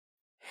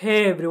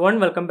Hey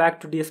everyone, welcome back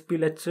to DSP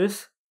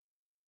lectures.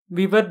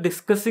 We were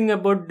discussing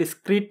about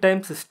discrete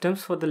time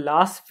systems for the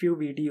last few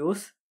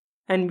videos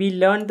and we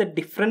learned the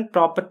different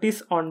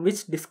properties on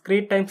which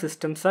discrete time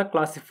systems are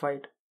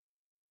classified.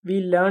 We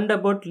learned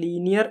about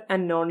linear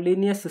and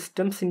nonlinear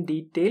systems in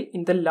detail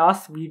in the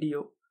last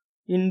video.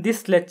 In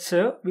this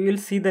lecture, we will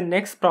see the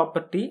next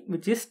property,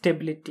 which is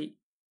stability.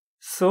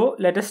 So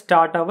let us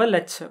start our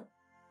lecture.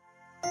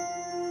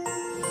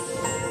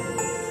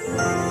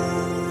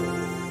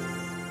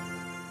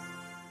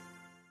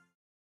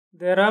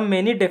 There are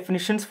many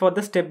definitions for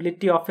the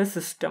stability of a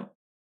system.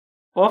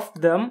 Of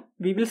them,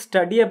 we will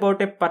study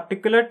about a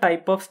particular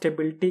type of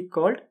stability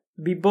called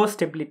BIBO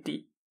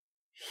stability.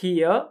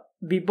 Here,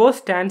 BIBO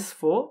stands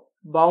for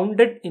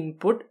bounded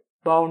input,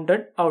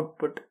 bounded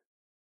output.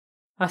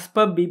 As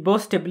per BIBO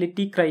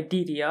stability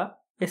criteria,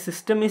 a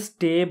system is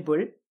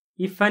stable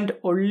if and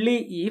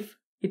only if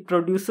it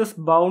produces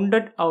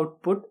bounded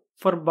output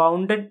for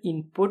bounded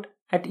input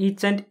at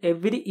each and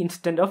every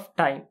instant of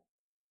time.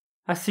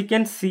 As you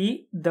can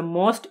see, the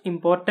most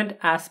important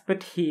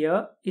aspect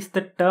here is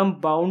the term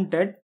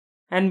bounded,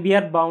 and we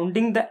are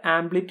bounding the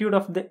amplitude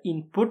of the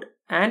input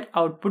and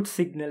output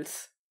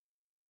signals.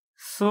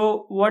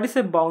 So what is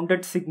a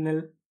bounded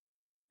signal?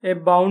 A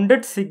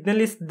bounded signal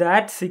is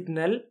that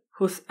signal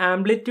whose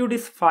amplitude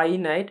is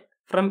finite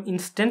from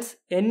instance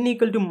n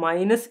equal to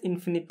minus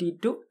infinity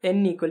to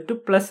n equal to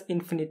plus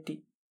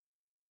infinity.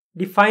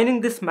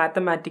 Defining this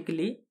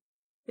mathematically,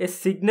 a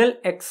signal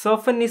x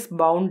of n is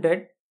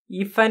bounded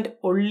if and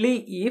only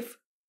if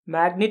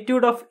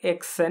magnitude of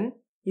xn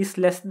is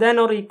less than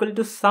or equal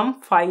to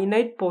some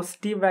finite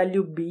positive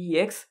value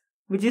bx,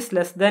 which is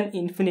less than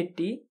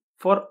infinity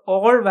for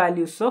all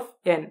values of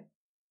n.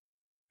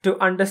 To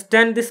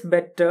understand this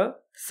better,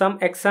 some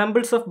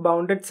examples of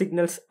bounded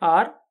signals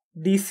are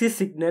DC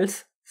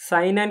signals,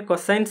 sine and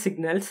cosine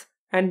signals,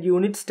 and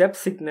unit step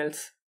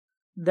signals.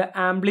 The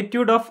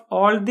amplitude of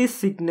all these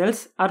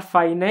signals are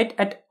finite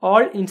at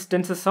all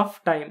instances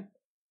of time.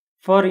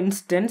 For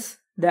instance,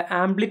 the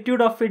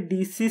amplitude of a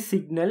DC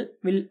signal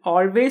will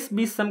always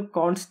be some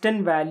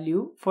constant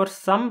value for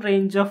some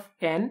range of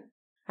n,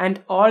 and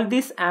all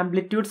these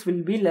amplitudes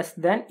will be less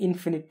than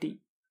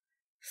infinity.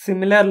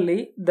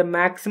 Similarly, the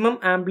maximum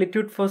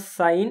amplitude for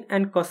sine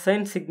and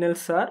cosine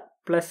signals are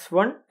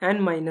 +1 and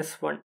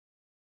 -1.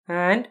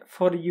 And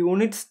for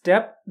unit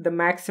step, the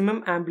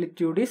maximum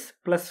amplitude is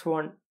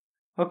 +1.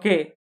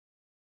 Okay.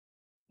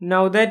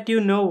 Now that you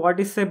know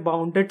what is a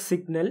bounded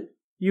signal,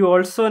 you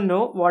also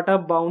know what are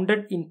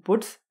bounded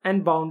inputs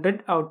and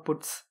bounded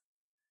outputs.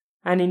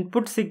 An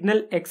input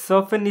signal x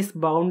of n is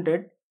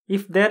bounded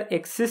if there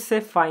exists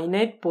a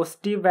finite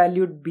positive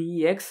valued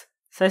bx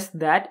such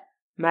that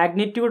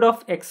magnitude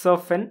of x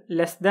of n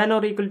less than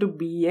or equal to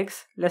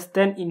bx less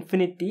than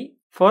infinity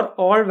for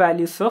all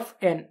values of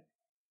n.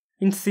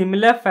 In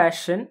similar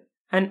fashion,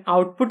 an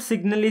output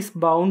signal is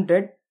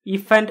bounded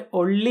if and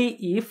only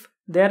if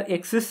there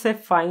exists a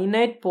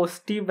finite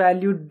positive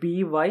valued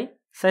by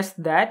such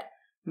that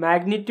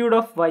magnitude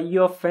of y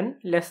of n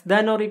less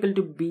than or equal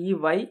to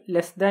by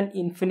less than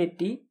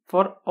infinity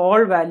for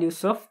all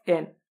values of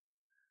n.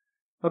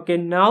 Okay,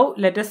 now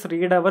let us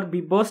read our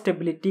BIBO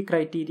stability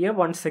criteria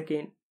once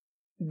again.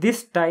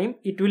 This time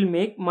it will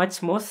make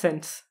much more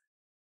sense.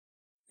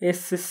 A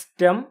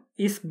system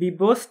is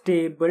BIBO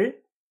stable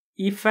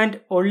if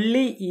and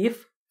only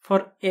if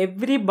for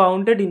every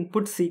bounded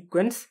input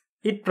sequence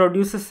it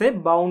produces a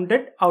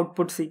bounded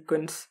output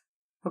sequence.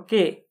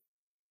 Okay.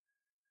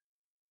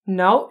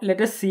 Now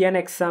let us see an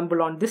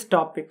example on this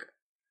topic.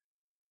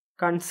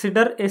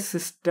 Consider a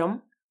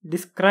system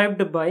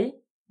described by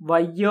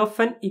y of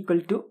n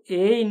equal to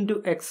a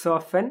into x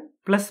of n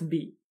plus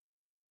b.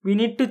 We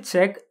need to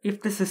check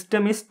if the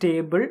system is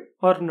stable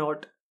or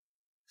not.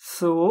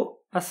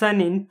 So, as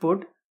an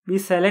input, we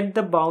select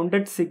the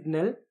bounded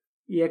signal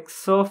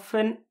x of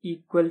n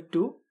equal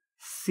to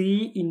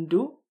c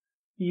into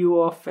u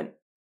of n,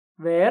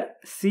 where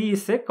c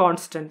is a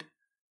constant.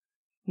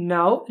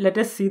 Now let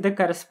us see the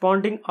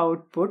corresponding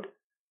output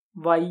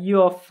y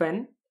of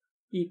n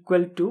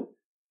equal to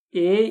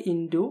a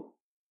into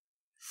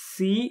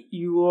c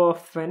u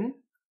of n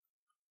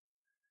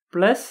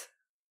plus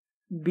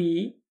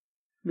b,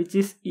 which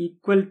is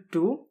equal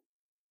to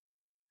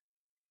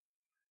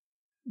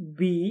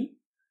b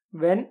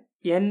when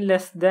n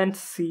less than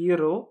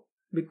 0,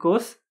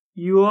 because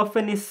u of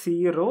n is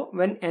 0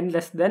 when n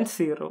less than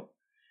 0,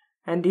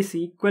 and is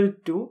equal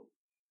to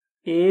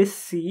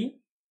ac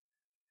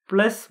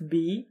plus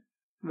b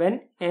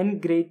when n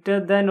greater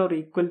than or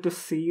equal to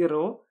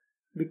 0,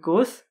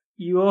 because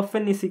u of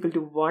n is equal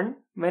to 1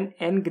 when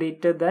n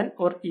greater than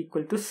or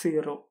equal to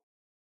 0.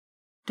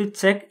 To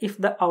check if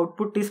the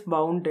output is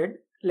bounded,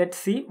 let's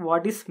see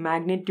what is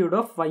magnitude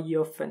of y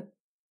of n.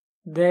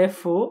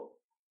 Therefore,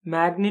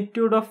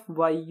 magnitude of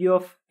y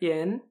of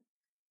n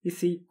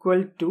is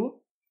equal to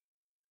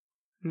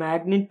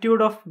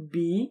magnitude of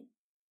b,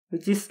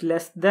 which is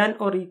less than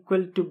or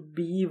equal to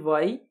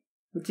by,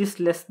 which is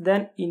less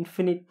than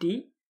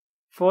infinity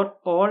for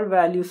all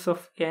values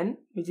of n,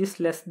 which is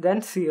less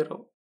than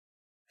 0.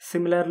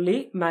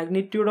 Similarly,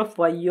 magnitude of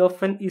y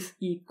of n is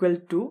equal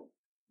to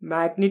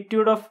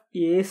magnitude of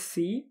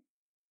AC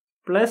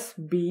plus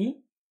b,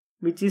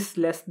 which is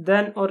less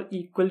than or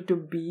equal to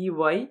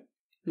by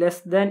less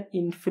than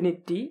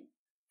infinity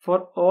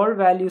for all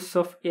values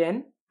of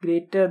n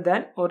greater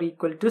than or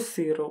equal to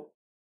 0.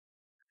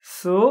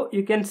 So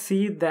you can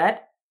see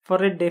that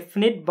for a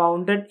definite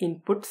bounded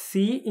input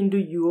c into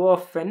u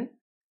of n,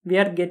 we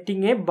are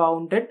getting a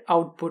bounded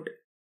output.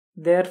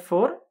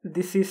 Therefore,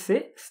 this is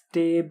a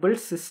stable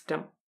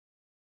system.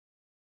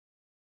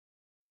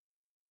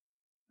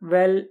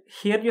 Well,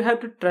 here you have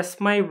to trust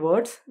my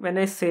words when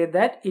I say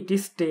that it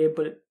is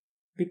stable,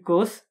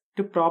 because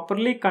to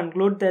properly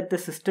conclude that the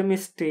system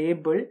is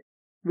stable,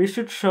 we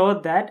should show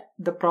that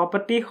the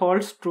property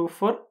holds true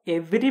for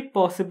every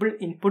possible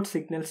input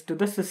signals to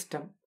the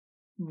system.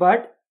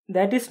 But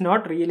that is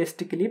not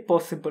realistically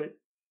possible.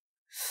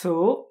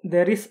 So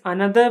there is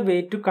another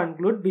way to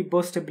conclude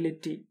BIBO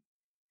stability.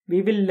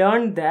 We will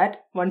learn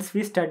that once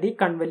we study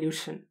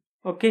convolution.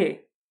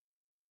 Okay.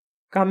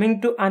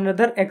 Coming to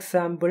another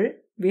example,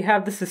 we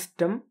have the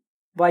system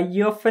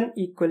y of n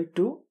equal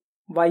to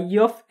y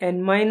of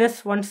n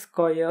minus 1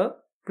 square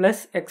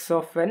plus x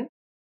of n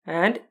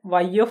and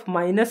y of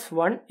minus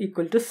 1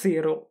 equal to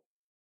 0.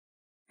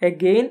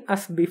 Again,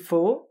 as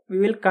before, we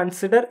will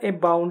consider a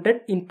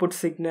bounded input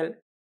signal.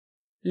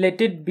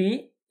 Let it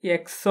be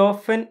x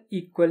of n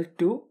equal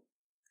to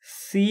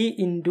c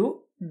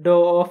into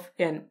dou of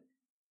n.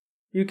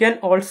 You can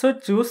also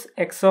choose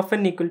x of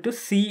n equal to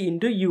c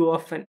into u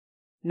of n.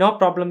 No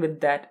problem with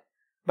that.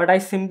 But I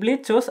simply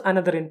chose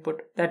another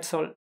input. That's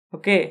all.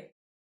 Okay.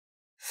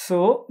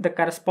 So the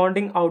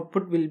corresponding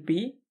output will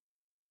be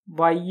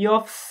y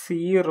of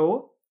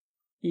 0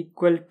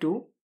 equal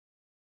to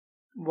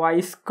y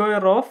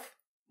square of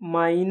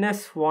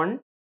minus 1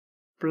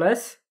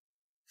 plus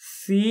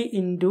c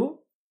into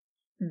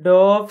dou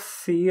of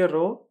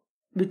 0,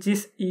 which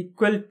is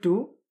equal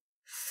to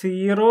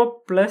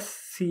 0 plus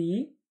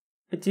c,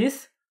 which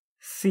is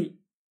c.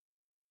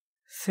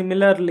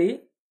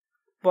 Similarly,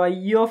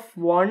 y of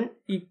 1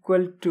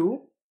 equal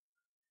to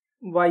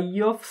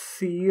y of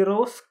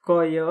 0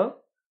 square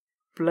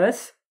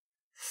plus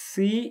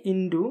c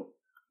into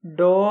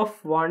dou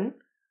of 1,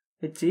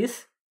 which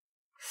is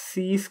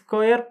c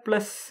square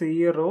plus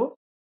 0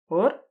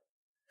 or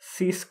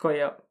c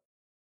square.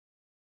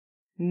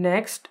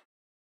 Next,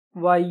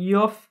 y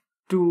of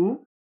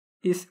 2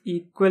 is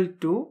equal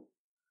to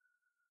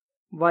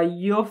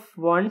y of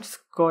 1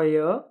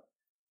 square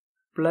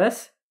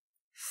plus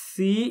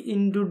c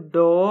into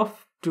dou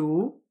of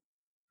 2,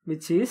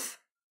 which is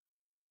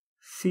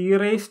c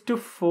raised to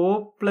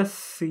 4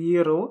 plus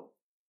 0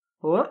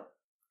 or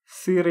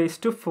c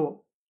raised to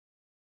 4.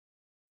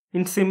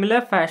 In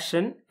similar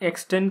fashion,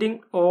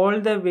 extending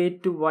all the way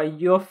to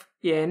y of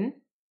n,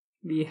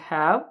 we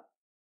have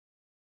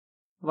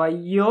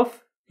y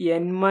of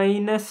n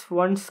minus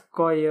 1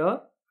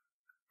 square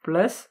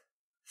plus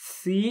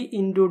c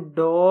into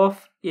dou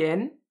of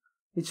n,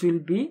 which will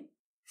be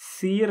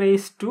c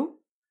raised to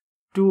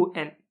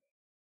 2n.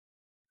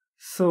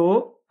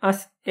 So,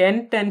 as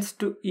n tends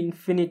to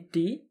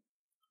infinity,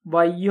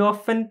 y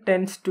of n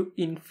tends to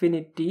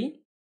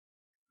infinity,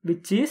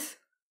 which is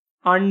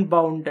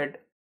unbounded.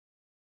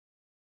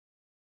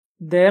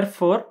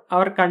 Therefore,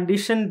 our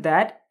condition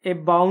that a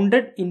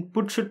bounded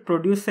input should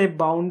produce a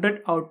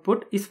bounded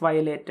output is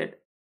violated.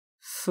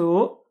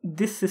 So,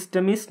 this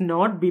system is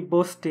not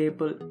BIBO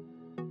stable.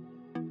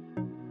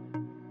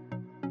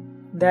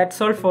 That's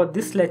all for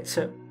this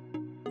lecture.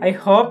 I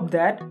hope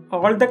that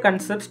all the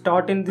concepts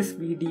taught in this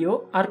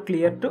video are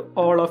clear to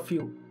all of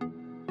you.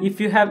 If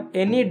you have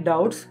any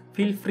doubts,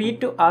 feel free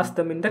to ask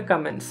them in the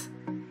comments.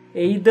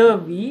 Either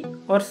we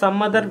or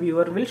some other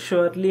viewer will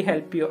surely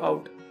help you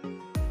out.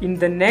 In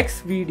the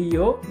next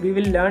video, we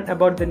will learn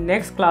about the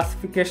next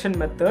classification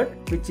method,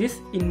 which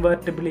is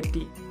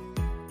invertibility.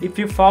 If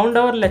you found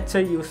our lecture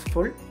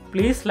useful,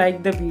 please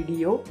like the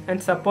video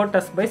and support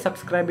us by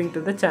subscribing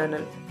to the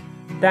channel.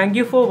 Thank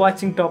you for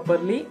watching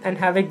Topperly and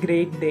have a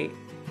great day.